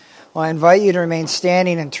Well, I invite you to remain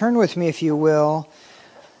standing and turn with me, if you will,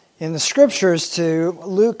 in the Scriptures to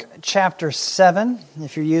Luke chapter 7.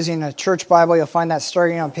 If you're using a church Bible, you'll find that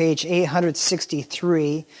starting on page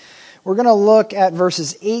 863. We're going to look at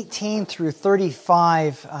verses 18 through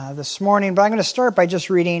 35 this morning, but I'm going to start by just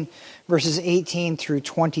reading verses 18 through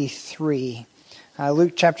 23.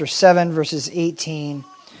 Luke chapter 7, verses 18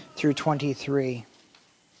 through 23.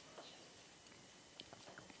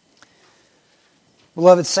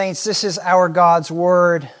 Beloved saints, this is our God's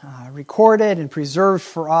Word, recorded and preserved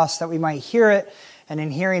for us that we might hear it, and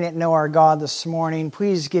in hearing it know our God this morning.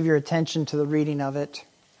 Please give your attention to the reading of it.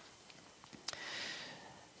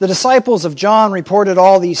 The disciples of John reported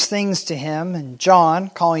all these things to him, and John,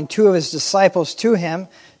 calling two of his disciples to him,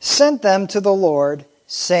 sent them to the Lord,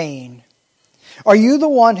 saying, "Are you the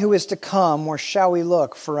one who is to come, or shall we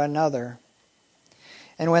look for another?"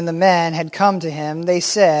 And when the men had come to him, they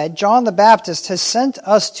said, "John the Baptist has sent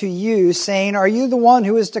us to you, saying, 'Are you the one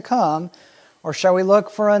who is to come, or shall we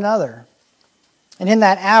look for another?' And in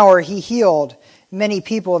that hour he healed many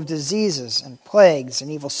people of diseases and plagues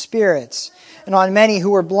and evil spirits, and on many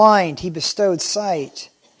who were blind he bestowed sight.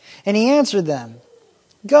 And he answered them,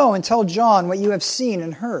 'Go and tell John what you have seen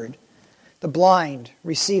and heard. The blind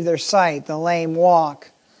receive their sight, the lame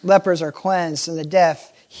walk, lepers are cleansed, and the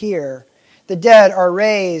deaf hear. The dead are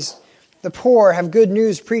raised, the poor have good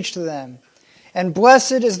news preached to them, and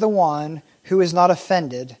blessed is the one who is not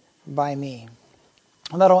offended by me.'"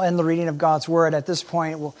 And that'll end the reading of God's Word. At this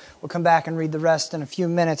point, we'll come back and read the rest in a few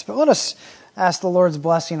minutes, but let us ask the Lord's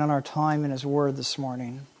blessing on our time in His Word this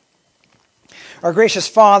morning. Our gracious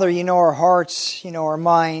Father, you know our hearts, you know our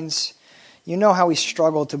minds, you know how we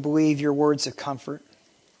struggle to believe your words of comfort,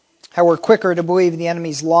 how we're quicker to believe the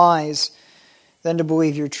enemy's lies than to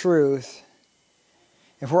believe your truth.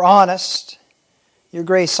 If we're honest, your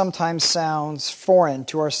grace sometimes sounds foreign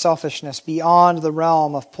to our selfishness, beyond the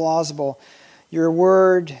realm of plausible. Your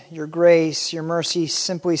word, your grace, your mercy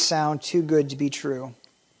simply sound too good to be true.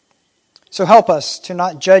 So help us to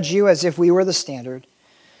not judge you as if we were the standard.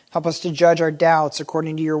 Help us to judge our doubts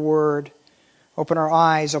according to your word. Open our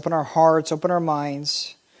eyes, open our hearts, open our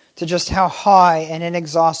minds to just how high and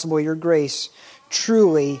inexhaustible your grace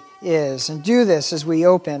truly is. And do this as we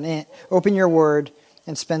open your word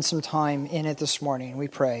and spend some time in it this morning. We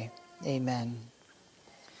pray. Amen.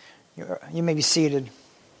 You may be seated.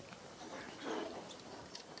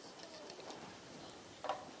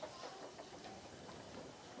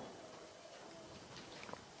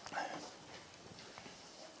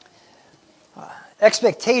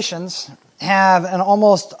 Expectations have an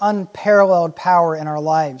almost unparalleled power in our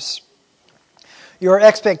lives. Your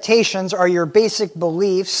expectations are your basic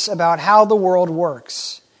beliefs about how the world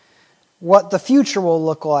works, what the future will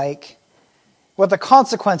look like, what the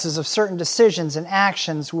consequences of certain decisions and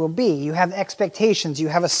actions will be. You have expectations, you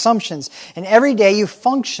have assumptions, and every day you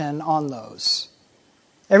function on those.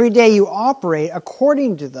 Every day you operate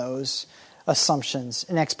according to those assumptions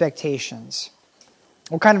and expectations.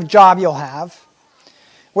 What kind of job you'll have,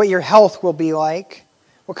 what your health will be like,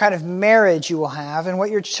 what kind of marriage you will have, and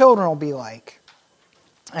what your children will be like,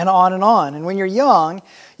 and on and on. And when you're young,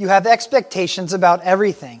 you have expectations about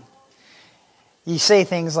everything. You say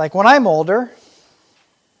things like, "When I'm older,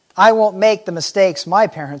 I won't make the mistakes my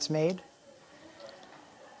parents made.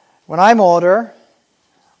 When I'm older,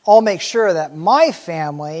 I'll make sure that my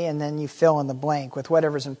family," and then you fill in the blank with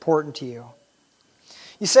whatever's important to you.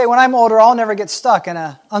 You say, "When I'm older, I'll never get stuck in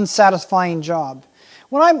an unsatisfying job.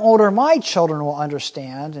 When I'm older, my children will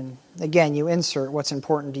understand," and again, you insert what's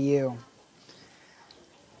important to you.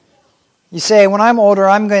 You say, "When I'm older,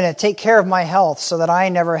 I'm going to take care of my health so that I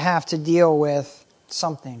never have to deal with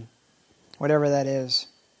something," whatever that is.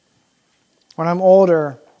 "When I'm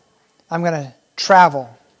older, I'm going to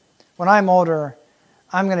travel. When I'm older,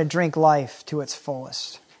 I'm going to drink life to its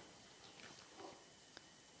fullest."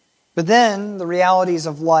 But then the realities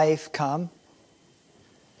of life come.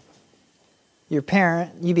 You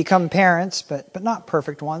become parents, but not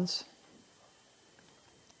perfect ones.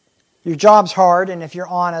 Your job's hard, and if you're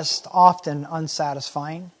honest, often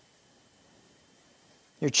unsatisfying.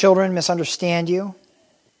 Your children misunderstand you.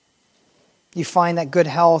 You find that good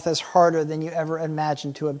health is harder than you ever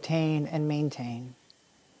imagined to obtain and maintain.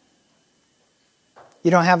 You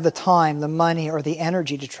don't have the time, the money, or the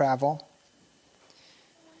energy to travel.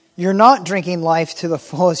 You're not drinking life to the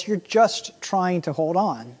fullest. You're just trying to hold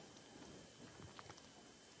on.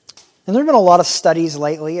 And there have been a lot of studies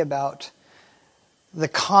lately about the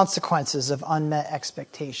consequences of unmet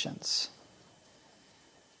expectations.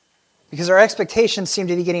 Because our expectations seem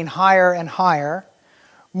to be getting higher and higher.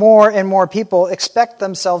 More and more people expect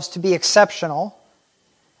themselves to be exceptional.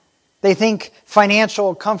 They think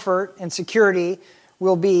financial comfort and security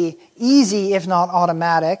will be easy, if not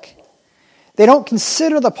automatic. They don't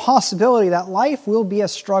consider the possibility that life will be a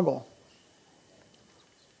struggle.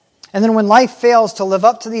 And then when life fails to live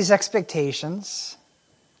up to these expectations,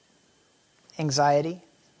 anxiety,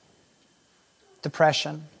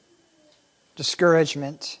 depression,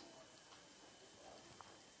 discouragement.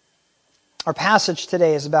 Our passage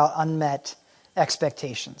today is about unmet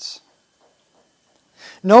expectations.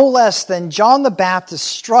 No less than John the Baptist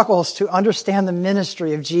struggles to understand the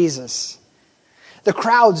ministry of Jesus. The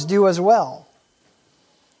crowds do as well.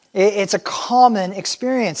 It's a common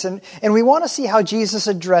experience, and we want to see how Jesus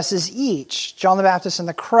addresses each, John the Baptist and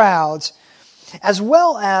the crowds, as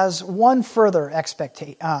well as one further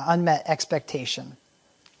unmet expectation.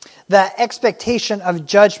 The expectation of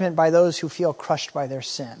judgment by those who feel crushed by their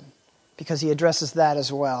sin, because he addresses that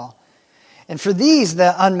as well. And for these,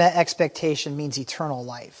 the unmet expectation means eternal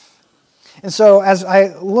life. And so as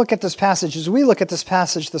we look at this passage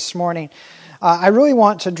this morning, I really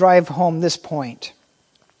want to drive home this point.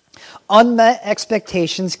 Unmet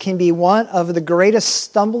expectations can be one of the greatest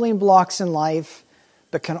stumbling blocks in life,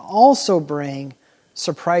 but can also bring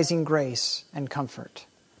surprising grace and comfort.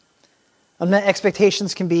 Unmet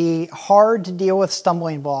expectations can be hard to deal with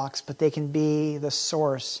stumbling blocks, but they can be the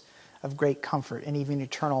source of great comfort and even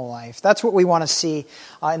eternal life. That's what we want to see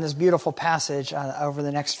in this beautiful passage over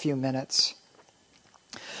the next few minutes.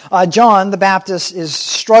 John the Baptist is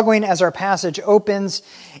struggling as our passage opens,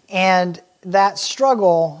 and that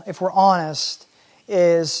struggle, if we're honest,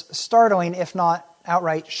 is startling, if not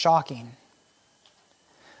outright shocking.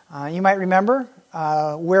 You might remember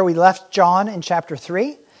where we left John in chapter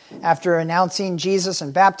 3. After announcing Jesus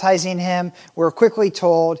and baptizing him, we're quickly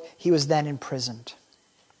told he was then imprisoned.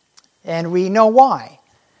 And we know why.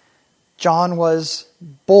 John was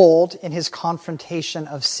bold in his confrontation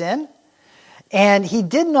of sin, and he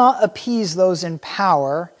did not appease those in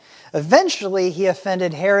power. Eventually, he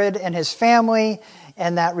offended Herod and his family,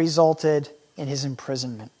 and that resulted in his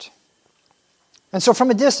imprisonment. And so from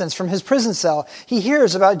a distance, from his prison cell, he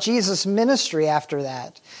hears about Jesus' ministry after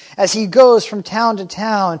that. As he goes from town to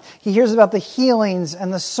town, he hears about the healings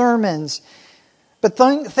and the sermons. But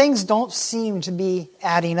things don't seem to be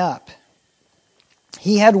adding up.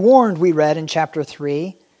 He had warned, we read in chapter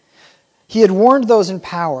 3, he had warned those in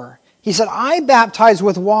power. He said, I baptize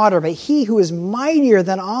with water, but he who is mightier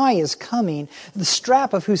than I is coming, the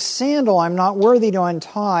strap of whose sandal I'm not worthy to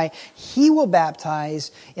untie. He will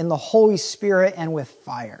baptize in the Holy Spirit and with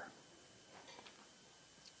fire.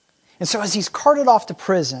 And so as he's carted off to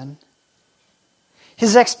prison,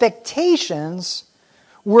 his expectations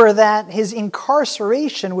were that his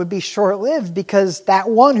incarceration would be short-lived because that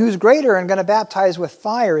one who's greater and going to baptize with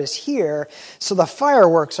fire is here, so the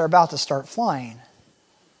fireworks are about to start flying.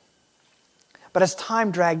 But as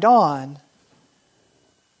time dragged on,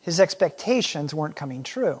 his expectations weren't coming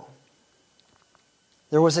true.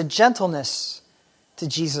 There was a gentleness to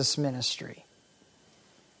Jesus' ministry.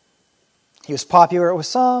 He was popular with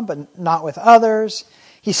some, but not with others.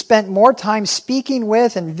 He spent more time speaking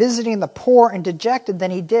with and visiting the poor and dejected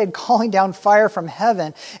than he did calling down fire from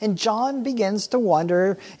heaven. And John begins to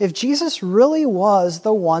wonder if Jesus really was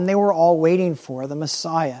the one they were all waiting for, the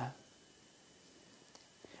Messiah.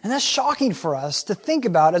 And that's shocking for us to think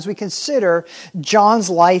about as we consider John's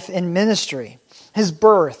life and ministry. His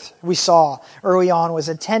birth, we saw early on, was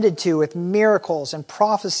attended to with miracles and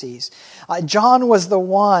prophecies. John was the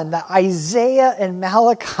one that Isaiah and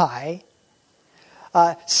Malachi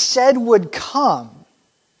said would come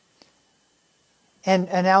and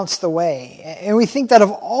announce the way. And we think that of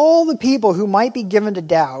all the people who might be given to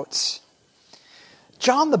doubts,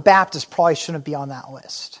 John the Baptist probably shouldn't be on that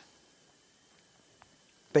list.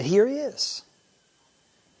 But here he is,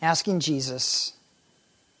 asking Jesus,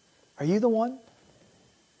 are you the one?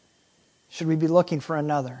 Should we be looking for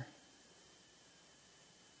another?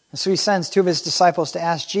 And so he sends two of his disciples to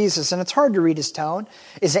ask Jesus, and it's hard to read his tone.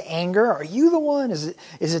 Is it anger? Are you the one? Is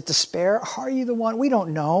it despair? Are you the one? We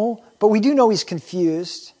don't know, but we do know he's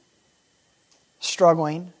confused,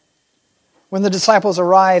 struggling. When the disciples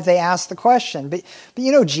arrive, they ask the question. But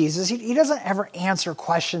you know Jesus, he doesn't ever answer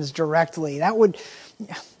questions directly.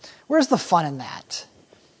 Where's the fun in that?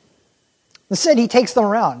 Instead, he takes them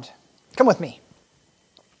around. Come with me.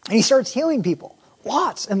 And he starts healing people.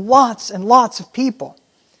 Lots and lots and lots of people.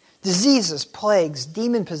 Diseases, plagues,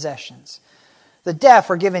 demon possessions. The deaf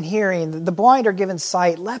are given hearing. The blind are given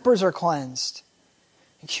sight. Lepers are cleansed.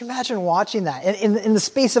 Can you imagine watching that? In the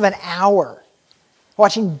space of an hour.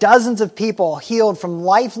 Watching dozens of people healed from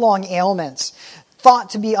lifelong ailments,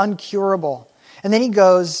 thought to be uncurable. And then he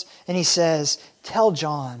goes and he says, tell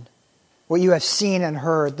John what you have seen and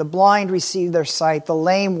heard. The blind receive their sight, the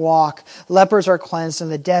lame walk, lepers are cleansed, and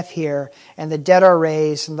the deaf hear, and the dead are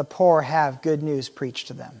raised, and the poor have good news preached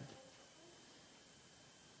to them.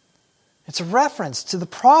 It's a reference to the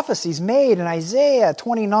prophecies made in Isaiah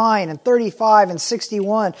 29 and 35 and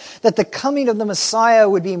 61 that the coming of the Messiah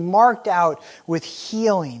would be marked out with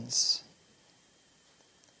healings.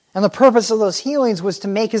 And the purpose of those healings was to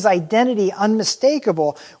make his identity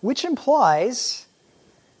unmistakable, which implies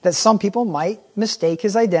that some people might mistake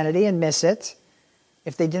his identity and miss it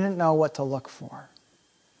if they didn't know what to look for.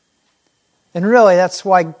 And really, that's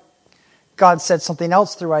why God said something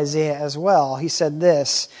else through Isaiah as well. He said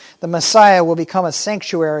this, the Messiah will become a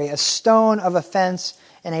sanctuary, a stone of offense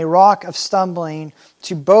and a rock of stumbling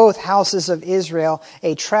to both houses of Israel,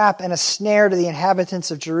 a trap and a snare to the inhabitants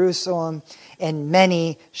of Jerusalem, and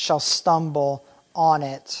many shall stumble on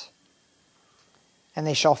it. And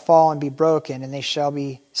they shall fall and be broken, and they shall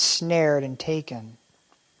be snared and taken.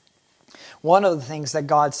 One of the things that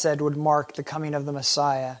God said would mark the coming of the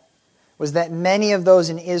Messiah was that many of those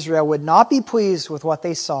in Israel would not be pleased with what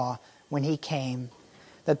they saw when he came,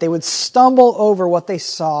 that they would stumble over what they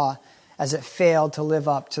saw as it failed to live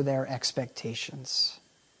up to their expectations.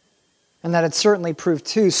 And that it certainly proved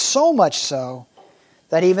too, so much so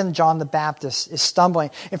that even John the Baptist is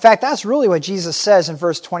stumbling. In fact, that's really what Jesus says in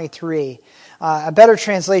verse 23. A better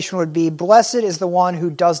translation would be, blessed is the one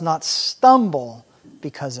who does not stumble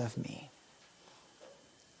because of me.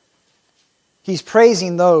 He's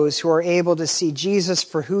praising those who are able to see Jesus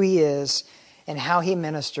for who he is and how he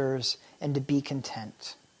ministers and to be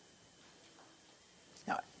content.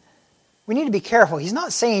 Now, we need to be careful. He's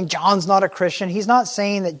not saying John's not a Christian. He's not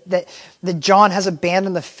saying that John has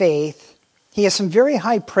abandoned the faith. He has some very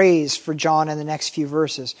high praise for John in the next few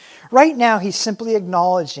verses. Right now, he's simply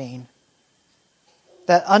acknowledging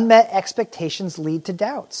that unmet expectations lead to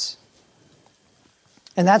doubts.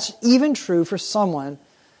 And that's even true for someone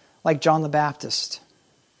like John the Baptist.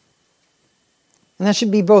 And that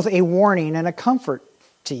should be both a warning and a comfort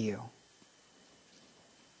to you.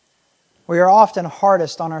 We are often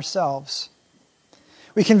hardest on ourselves.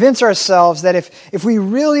 We convince ourselves that if we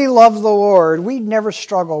really love the Lord, we'd never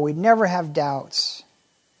struggle, we'd never have doubts.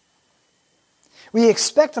 We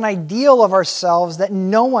expect an ideal of ourselves that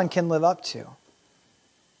no one can live up to.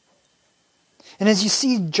 And as you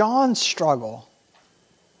see John struggle,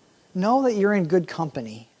 know that you're in good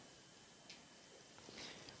company.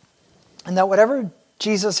 And that whatever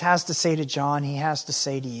Jesus has to say to John, he has to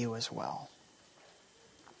say to you as well.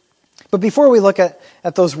 But before we look at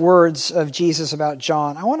those words of Jesus about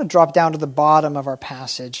John, I want to drop down to the bottom of our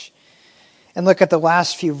passage and look at the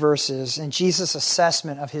last few verses and Jesus'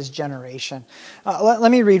 assessment of his generation.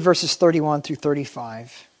 Let me read verses 31 through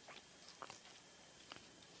 35.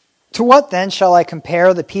 To what then shall I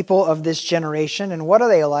compare the people of this generation, and what are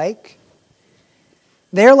they like?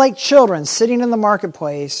 They are like children sitting in the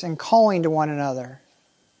marketplace and calling to one another.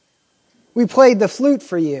 We played the flute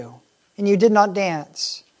for you, and you did not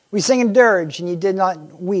dance. We sang a dirge, and you did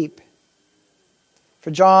not weep.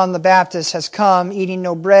 For John the Baptist has come, eating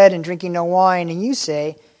no bread and drinking no wine, and you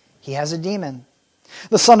say, he has a demon.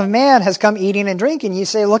 The Son of Man has come eating and drinking, and you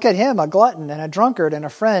say, look at him, a glutton and a drunkard and a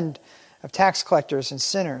friend of tax collectors and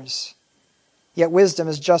sinners. Yet wisdom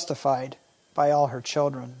is justified by all her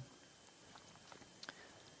children.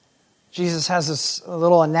 Jesus has this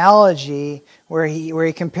little analogy where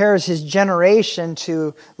he compares his generation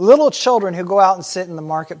to little children who go out and sit in the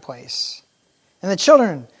marketplace. And the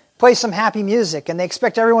children play some happy music, and they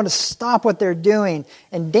expect everyone to stop what they're doing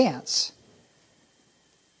and dance.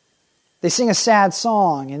 They sing a sad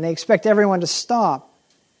song, and they expect everyone to stop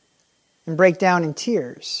and break down in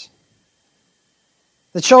tears.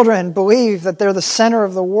 The children believe that they're the center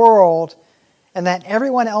of the world and that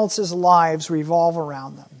everyone else's lives revolve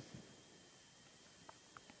around them.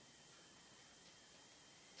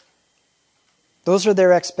 Those are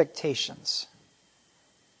their expectations.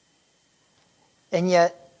 And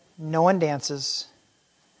yet, no one dances.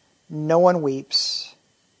 No one weeps.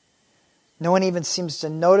 No one even seems to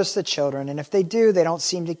notice the children. And if they do, they don't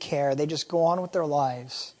seem to care. They just go on with their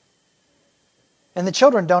lives. And the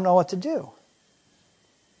children don't know what to do.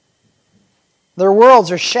 Their worlds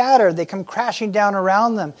are shattered. They come crashing down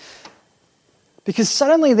around them. Because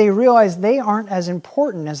suddenly they realize they aren't as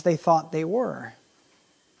important as they thought they were.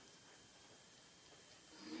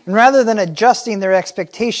 And rather than adjusting their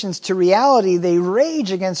expectations to reality, they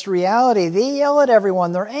rage against reality. They yell at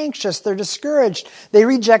everyone. They're anxious. They're discouraged. They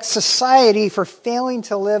reject society for failing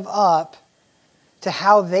to live up to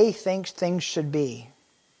how they think things should be.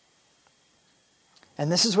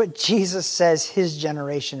 And this is what Jesus says his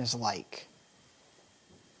generation is like.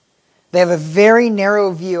 They have a very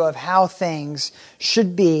narrow view of how things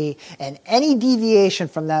should be, and any deviation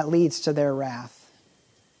from that leads to their wrath.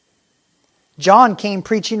 John came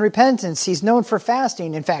preaching repentance. He's known for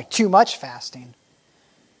fasting, in fact, too much fasting.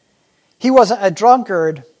 He wasn't a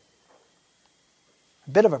drunkard,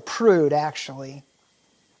 a bit of a prude, actually.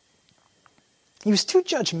 He was too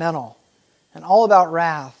judgmental and all about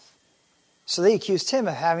wrath, so they accused him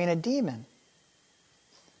of having a demon.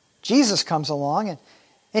 Jesus comes along,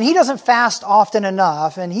 and he doesn't fast often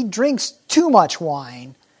enough, and he drinks too much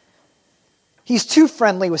wine. He's too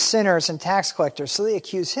friendly with sinners and tax collectors, so they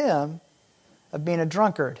accuse him of being a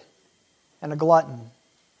drunkard and a glutton.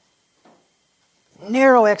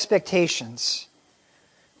 Narrow expectations.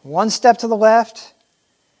 One step to the left,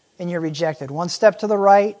 and you're rejected. One step to the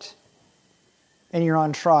right, and you're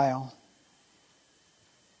on trial.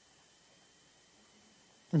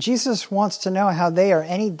 And Jesus wants to know how they are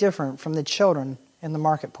any different from the children in the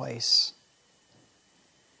marketplace.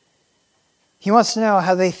 He wants to know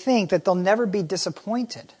how they think that they'll never be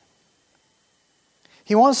disappointed.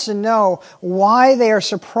 He wants to know why they are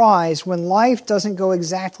surprised when life doesn't go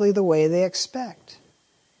exactly the way they expect.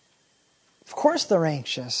 Of course they're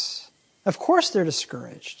anxious. Of course they're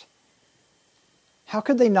discouraged. How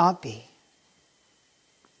could they not be?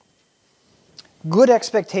 Good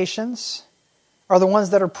expectations are the ones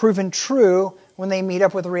that are proven true when they meet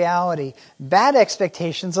up with reality. Bad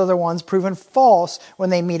expectations are the ones proven false when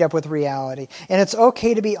they meet up with reality. And it's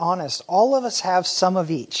okay to be honest. All of us have some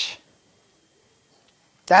of each.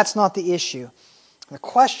 That's not the issue. The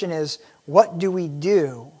question is, what do we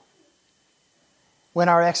do when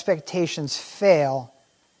our expectations fail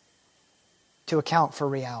to account for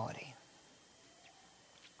reality?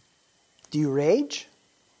 Do you rage?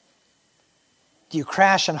 Do you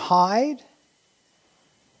crash and hide?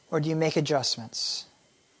 Or do you make adjustments?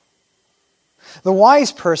 The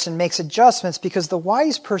wise person makes adjustments because the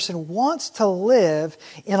wise person wants to live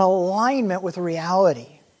in alignment with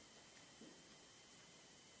reality.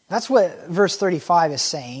 That's what verse 35 is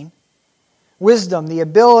saying. Wisdom, the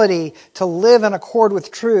ability to live in accord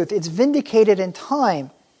with truth, it's vindicated in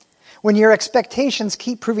time. When your expectations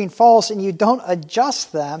keep proving false and you don't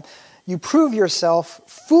adjust them, you prove yourself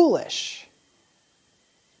foolish.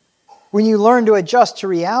 When you learn to adjust to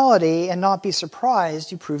reality and not be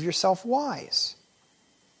surprised, you prove yourself wise.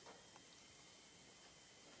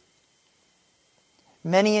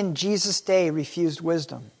 Many in Jesus' day refused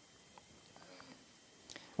wisdom.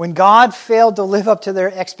 When God failed to live up to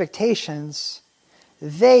their expectations,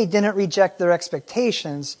 they didn't reject their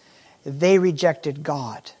expectations, they rejected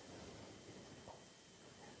God.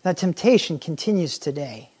 That temptation continues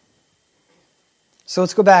today. So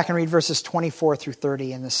let's go back and read verses 24 through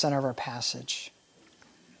 30 in the center of our passage.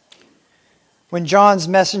 When John's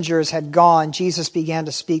messengers had gone, Jesus began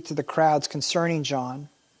to speak to the crowds concerning John.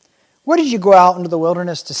 What did you go out into the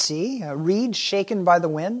wilderness to see? A reed shaken by the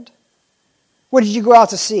wind? What did you go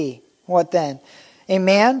out to see? What then? A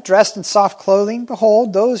man dressed in soft clothing?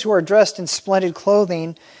 Behold, those who are dressed in splendid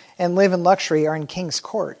clothing and live in luxury are in king's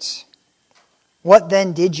courts. What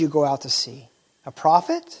then did you go out to see? A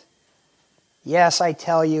prophet? Yes, I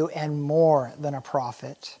tell you, and more than a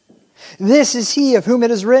prophet. This is he of whom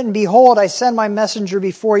it is written, Behold, I send my messenger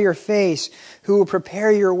before your face, who will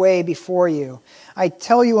prepare your way before you. I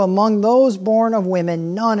tell you, among those born of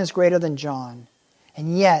women, none is greater than John.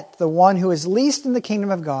 And yet, the one who is least in the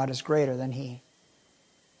kingdom of God is greater than he.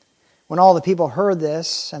 When all the people heard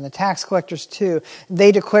this, and the tax collectors too,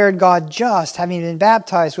 they declared God just, having been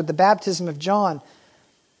baptized with the baptism of John.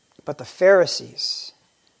 But the Pharisees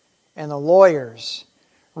and the lawyers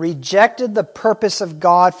rejected the purpose of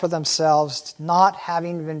God for themselves, not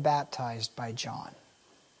having been baptized by John.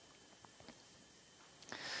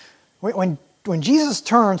 When Jesus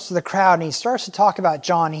turns to the crowd and he starts to talk about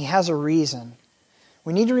John, he has a reason.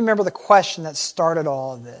 We need to remember the question that started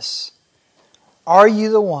all of this. Are you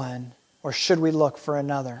the one, or should we look for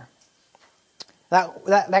another?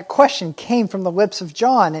 That question came from the lips of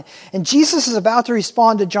John. And Jesus is about to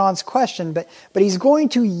respond to John's question, but he's going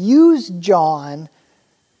to use John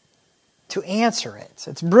to answer it.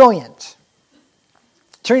 It's brilliant.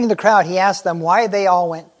 Turning to the crowd, he asked them why they all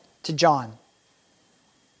went to John.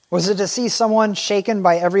 Was it to see someone shaken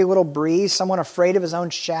by every little breeze, someone afraid of his own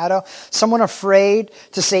shadow, someone afraid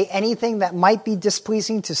to say anything that might be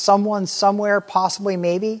displeasing to someone somewhere, possibly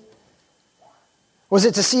maybe? Was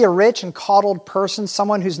it to see a rich and coddled person,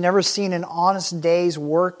 someone who's never seen an honest day's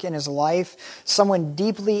work in his life, someone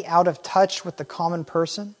deeply out of touch with the common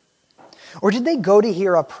person? Or did they go to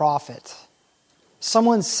hear a prophet,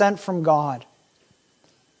 someone sent from God,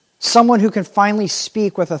 someone who can finally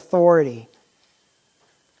speak with authority?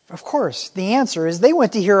 Of course, the answer is they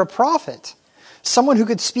went to hear a prophet, someone who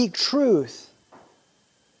could speak truth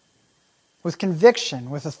with conviction,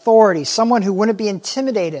 with authority, someone who wouldn't be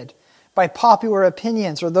intimidated by popular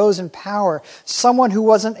opinions or those in power, someone who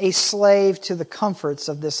wasn't a slave to the comforts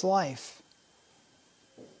of this life.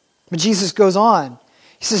 But Jesus goes on.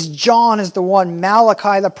 He says, John is the one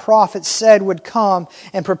Malachi the prophet said would come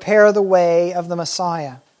and prepare the way of the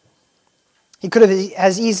Messiah. He could have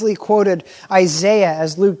as easily quoted Isaiah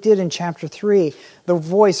as Luke did in chapter 3, the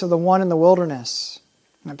voice of the one in the wilderness.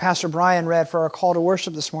 And Pastor Brian read for our call to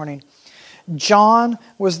worship this morning. John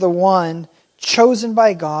was the one chosen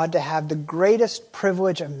by God to have the greatest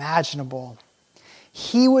privilege imaginable.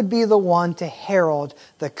 He would be the one to herald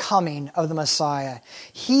the coming of the Messiah.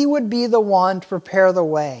 He would be the one to prepare the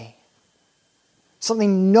way.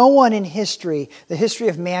 Something no one in history, the history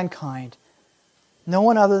of mankind, no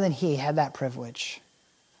one other than he had that privilege.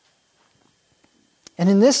 And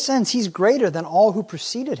in this sense, he's greater than all who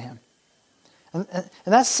preceded him. And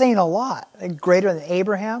that's saying a lot. Greater than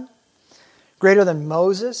Abraham, greater than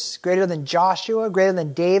Moses, greater than Joshua, greater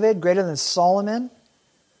than David, greater than Solomon.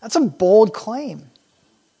 That's a bold claim.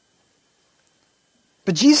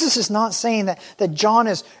 But Jesus is not saying that John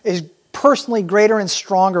is personally greater and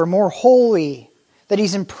stronger, more holy, that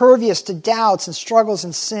he's impervious to doubts and struggles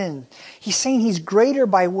and sin. He's saying he's greater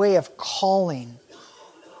by way of calling,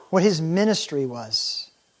 what his ministry was.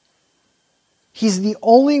 He's the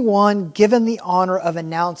only one given the honor of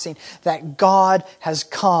announcing that God has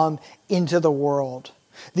come into the world.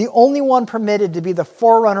 The only one permitted to be the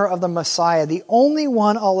forerunner of the Messiah. The only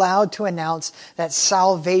one allowed to announce that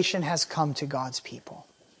salvation has come to God's people.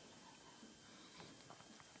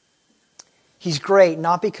 He's great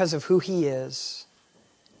not because of who he is,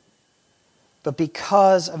 but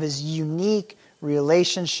because of his unique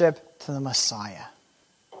relationship to the Messiah.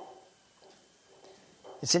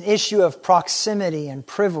 It's an issue of proximity and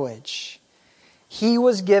privilege. He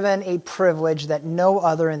was given a privilege that no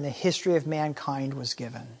other in the history of mankind was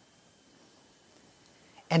given.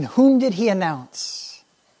 And whom did he announce?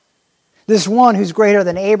 This one who's greater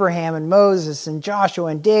than Abraham and Moses and Joshua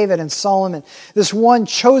and David and Solomon. This one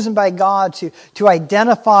chosen by God to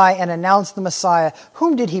identify and announce the Messiah.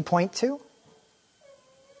 Whom did he point to?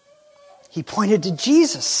 He pointed to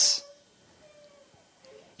Jesus.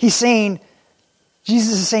 Jesus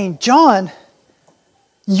is saying, John,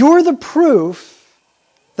 you're the proof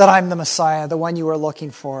that I'm the Messiah, the one you were looking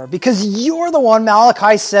for, because you're the one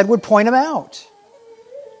Malachi said would point him out.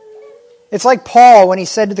 It's like Paul when he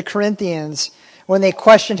said to the Corinthians, when they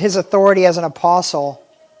questioned his authority as an apostle,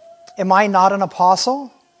 am I not an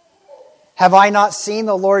apostle? Have I not seen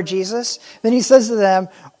the Lord Jesus? Then he says to them,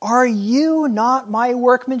 are you not my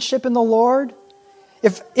workmanship in the Lord?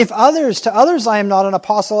 If to others I am not an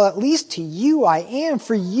apostle, at least to you I am,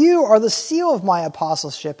 for you are the seal of my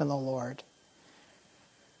apostleship in the Lord.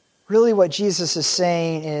 Really what Jesus is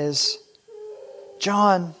saying is,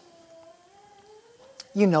 John,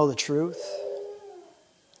 you know the truth.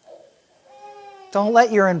 Don't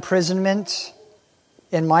let your imprisonment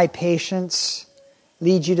and my patience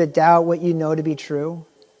lead you to doubt what you know to be true.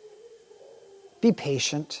 Be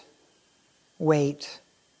patient. Wait.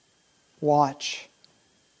 Watch.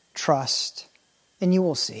 Trust. And you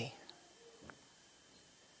will see.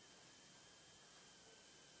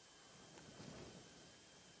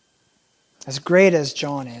 As great as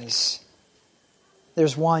John is,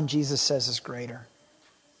 there's one Jesus says is greater.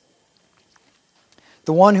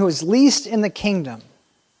 The one who is least in the kingdom,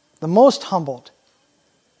 the most humbled,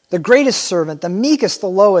 the greatest servant, the meekest, the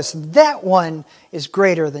lowest, that one is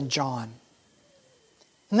greater than John.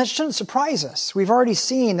 And that shouldn't surprise us. We've already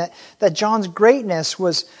seen that John's greatness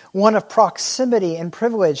was one of proximity and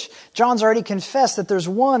privilege. John's already confessed that there's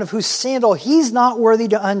one of whose sandal he's not worthy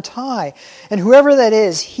to untie. And whoever that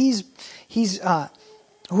is,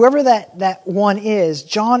 whoever that one is,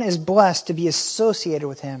 John is blessed to be associated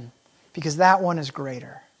with him because that one is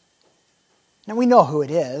greater. Now we know who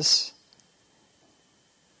it is.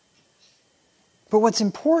 But what's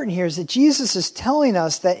important here is that Jesus is telling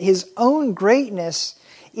us that his own greatness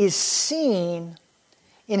is seen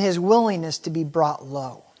in his willingness to be brought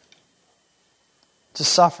low, to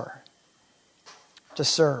suffer, to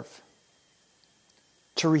serve,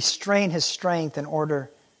 to restrain his strength in order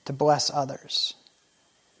to bless others.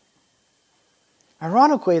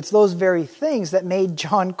 Ironically, it's those very things that made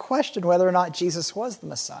John question whether or not Jesus was the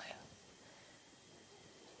Messiah.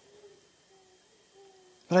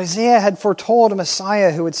 But Isaiah had foretold a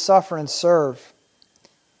Messiah who would suffer and serve.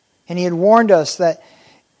 And he had warned us that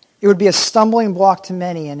it would be a stumbling block to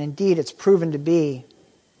many, and indeed it's proven to be.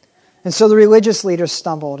 And so the religious leaders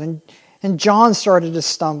stumbled, and And John started to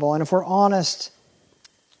stumble. And if we're honest,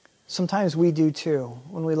 sometimes we do too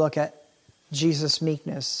when we look at Jesus'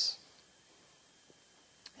 meekness,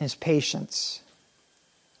 his patience.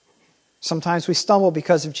 Sometimes we stumble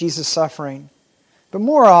because of Jesus' suffering. But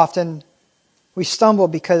more often, we stumble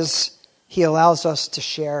because he allows us to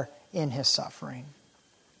share in his suffering.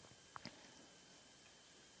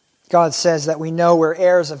 God says that we know we're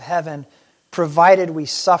heirs of heaven provided we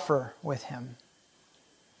suffer with him.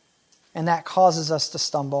 And that causes us to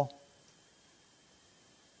stumble.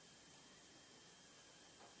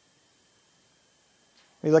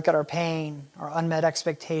 We look at our pain, our unmet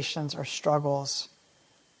expectations, our struggles,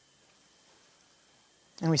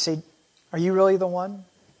 and we say, are you really the one?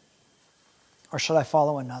 Or should I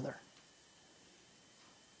follow another?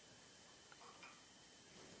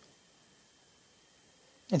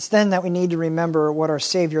 It's then that we need to remember what our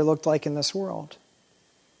Savior looked like in this world.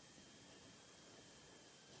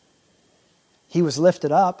 He was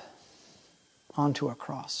lifted up onto a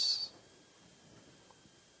cross.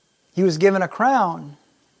 He was given a crown,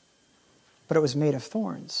 but it was made of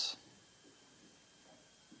thorns.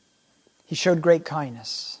 He showed great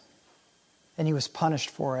kindness, and he was punished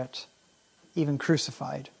for it, even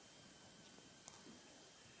crucified.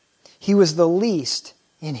 He was the least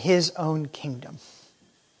in his own kingdom.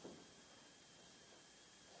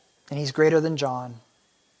 And he's greater than John,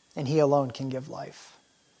 and he alone can give life.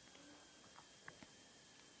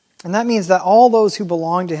 And that means that all those who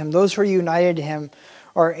belong to him, those who are united to him,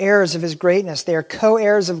 are heirs of his greatness. They are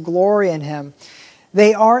co-heirs of glory in him.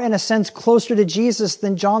 They are, in a sense, closer to Jesus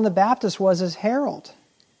than John the Baptist was as herald.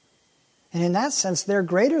 And in that sense, they're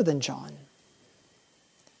greater than John.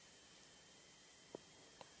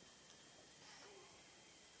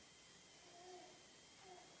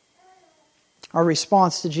 Our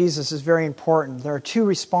response to Jesus is very important. There are two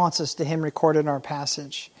responses to him recorded in our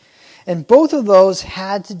passage. And both of those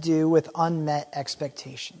had to do with unmet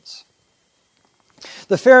expectations.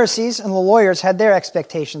 The Pharisees and the lawyers had their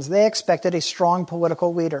expectations. They expected a strong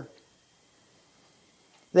political leader.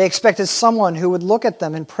 They expected someone who would look at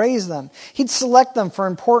them and praise them. He'd select them for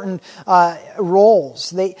important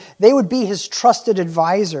roles. They would be his trusted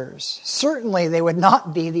advisors. Certainly they would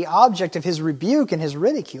not be the object of his rebuke and his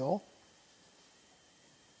ridicule.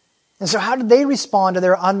 And so how did they respond to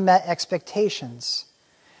their unmet expectations?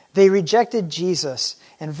 They rejected Jesus.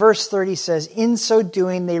 And verse 30 says, in so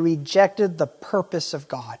doing, they rejected the purpose of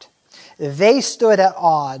God. They stood at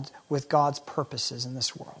odds with God's purposes in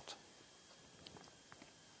this world.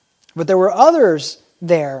 But there were others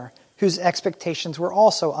there whose expectations were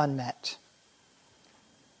also unmet.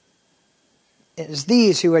 It is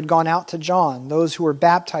these who had gone out to John, those who were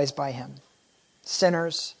baptized by him.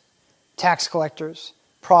 Sinners, tax collectors,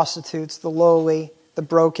 prostitutes, the lowly, the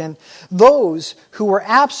broken. Those who were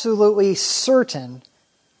absolutely certain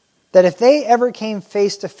that if they ever came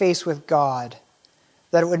face to face with God,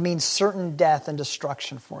 that it would mean certain death and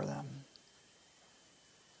destruction for them.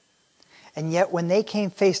 And yet when they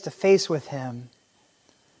came face to face with him,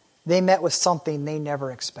 they met with something they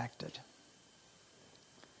never expected.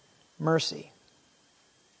 Mercy,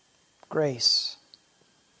 grace,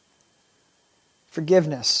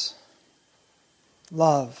 forgiveness,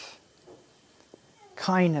 love,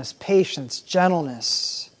 kindness, patience,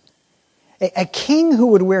 gentleness. A king who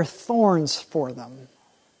would wear thorns for them.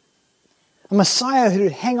 A Messiah who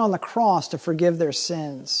would hang on the cross to forgive their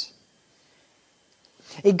sins.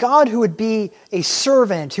 A God who would be a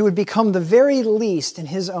servant, who would become the very least in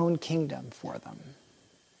his own kingdom for them.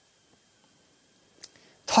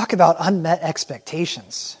 Talk about unmet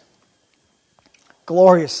expectations.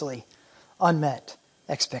 Gloriously unmet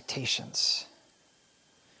expectations.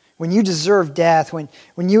 When you deserve death, when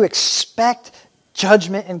you expect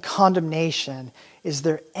judgment and condemnation, is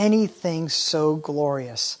there anything so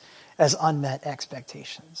glorious as unmet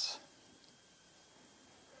expectations?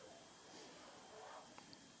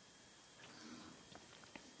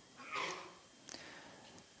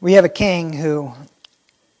 We have a king who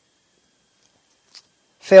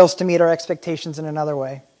fails to meet our expectations in another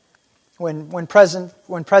way. When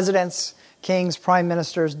presidents, kings, prime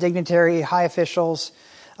ministers, dignitary, high officials,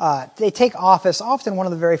 they take office, often one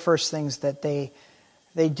of the very first things that they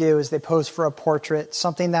do is they pose for a portrait,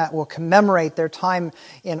 something that will commemorate their time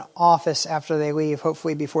in office after they leave,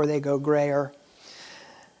 hopefully before they go grayer.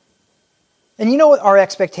 And you know what our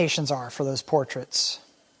expectations are for those portraits?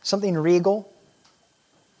 Something regal,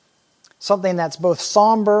 something that's both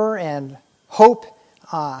somber and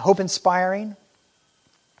hope-inspiring,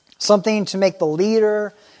 something to make the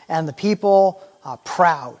leader and the people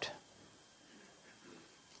proud.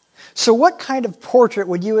 So what kind of portrait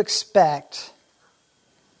would you expect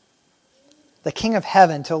the King of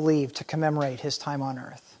Heaven to leave to commemorate his time on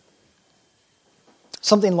earth.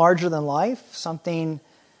 Something larger than life, something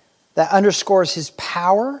that underscores his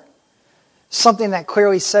power, something that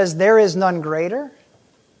clearly says there is none greater.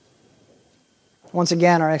 Once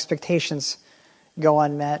again, our expectations go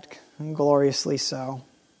unmet, and gloriously so.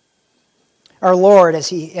 Our Lord, as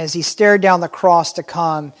he stared down the cross to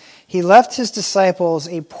come, he left his disciples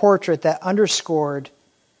a portrait that underscored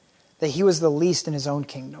that he was the least in his own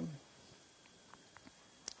kingdom,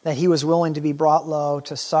 that he was willing to be brought low,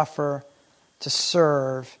 to suffer, to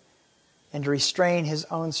serve, and to restrain his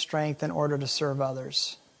own strength in order to serve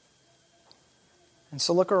others. And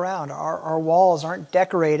so look around. Our walls aren't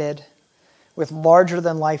decorated with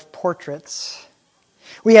larger-than-life portraits.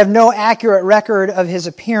 We have no accurate record of his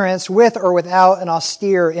appearance with or without an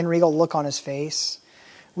austere and regal look on his face.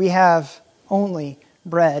 We have only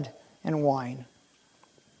bread and wine,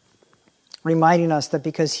 reminding us that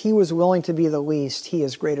because he was willing to be the least, he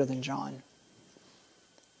is greater than John.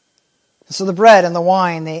 So the bread and the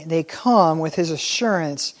wine, they come with his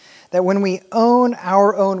assurance that when we own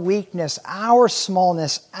our own weakness, our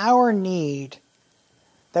smallness, our need,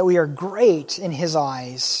 that we are great in his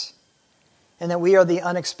eyes, and that we are the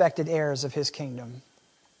unexpected heirs of his kingdom.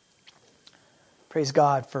 Praise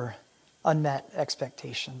God for unmet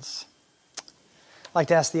expectations. I'd like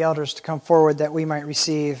to ask the elders to come forward that we might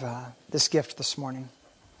receive this gift this morning.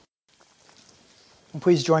 And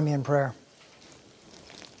please join me in prayer.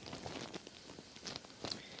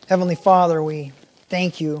 Heavenly Father, we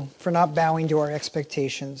thank you for not bowing to our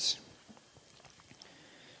expectations.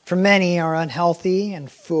 For many are unhealthy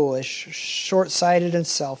and foolish, short-sighted and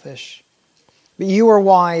selfish. But you are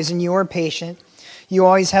wise and you are patient. You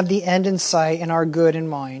always have the end in sight and our good in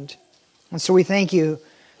mind. And so we thank you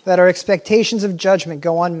that our expectations of judgment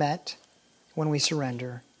go unmet when we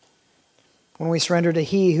surrender. When we surrender to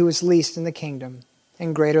he who is least in the kingdom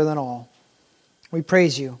and greater than all. We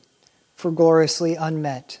praise you for gloriously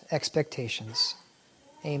unmet expectations.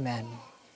 Amen.